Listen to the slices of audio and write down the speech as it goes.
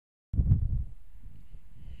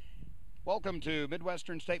Welcome to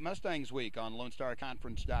Midwestern State Mustangs Week on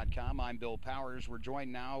LoneStarConference.com. I'm Bill Powers. We're joined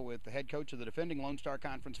now with the head coach of the defending Lone Star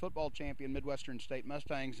Conference football champion Midwestern State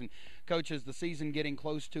Mustangs. And coach, is the season getting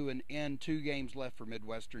close to an end? 2 games left for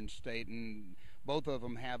Midwestern State, and both of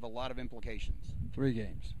them have a lot of implications. 3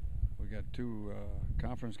 games. We got 2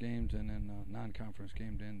 conference games and then a non-conference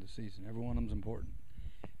game to end the season. Every one of them's important.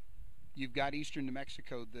 You've got Eastern New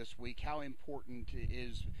Mexico this week. How important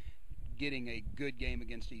is getting a good game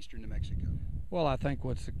against Eastern New Mexico? Well, I think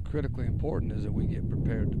what's critically important is that we get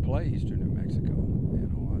prepared to play Eastern New Mexico. You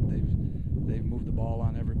know, they've moved the ball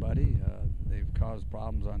on everybody. They've caused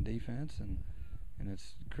problems on defense, and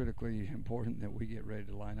it's critically important that we get ready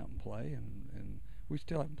to line up and play. And we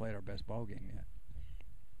still haven't played our best ball game yet.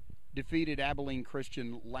 Defeated Abilene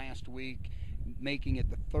Christian last week, making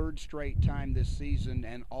it the 3rd straight time this season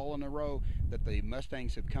and all in a row that the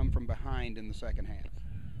Mustangs have come from behind in the second half.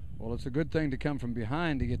 Well, it's a good thing to come from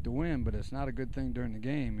behind to get the win, but it's not a good thing during the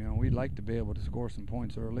game. You know, we'd like to be able to score some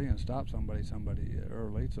points early and stop somebody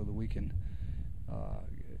early so that we can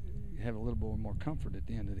have a little bit more comfort at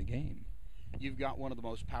the end of the game. You've got one of the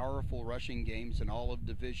most powerful rushing games in all of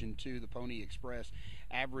Division II, the Pony Express,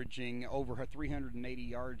 averaging over 380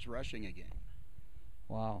 yards rushing a game.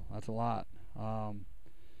 Wow, that's a lot.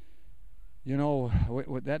 You know,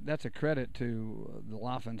 that's a credit to the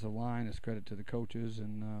offensive line. It's credit to the coaches,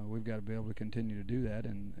 and we've got to be able to continue to do that,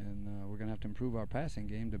 and we're going to have to improve our passing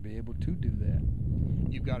game to be able to do that.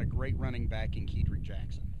 You've got a great running back in Kedrick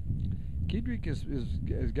Jackson. Kedrick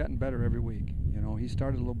has gotten better every week. You know, he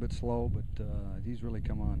started a little bit slow, but he's really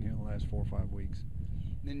come on here the last 4 or 5 weeks.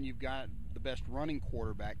 Then you've got the best running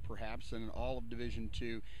quarterback, perhaps, in all of Division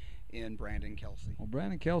II, in Brandon Kelsey. Well,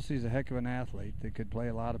 Brandon Kelsey's a heck of an athlete that could play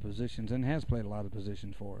a lot of positions and has played a lot of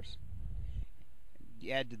positions for us.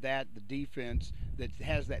 You add to that the defense that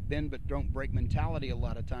has that bend but don't break mentality a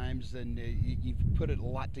lot of times, and you've put it a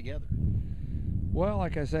lot together. Well,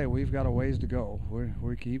 like I say, we've got a ways to go.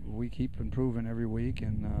 We keep improving every week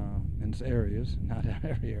in areas, not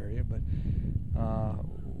every area, but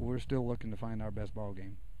we're still looking to find our best ball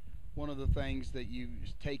game. One of the things that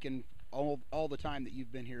you've taken all the time that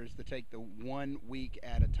you've been here is to take the 1 week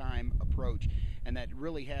at a time approach, and that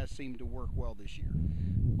really has seemed to work well this year.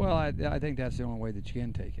 Well, I think that's the only way that you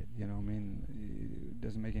can take it. You know, I mean, it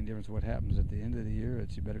doesn't make any difference what happens at the end of the year.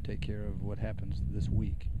 It's you better take care of what happens this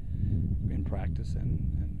week in practice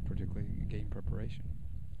and particularly game preparation.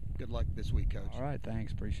 Good luck this week, Coach. All right,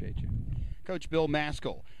 thanks. Appreciate you. Coach Bill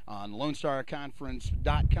Maskill on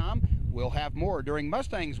LoneStarConference.com. We'll have more during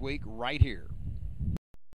Mustangs Week right here.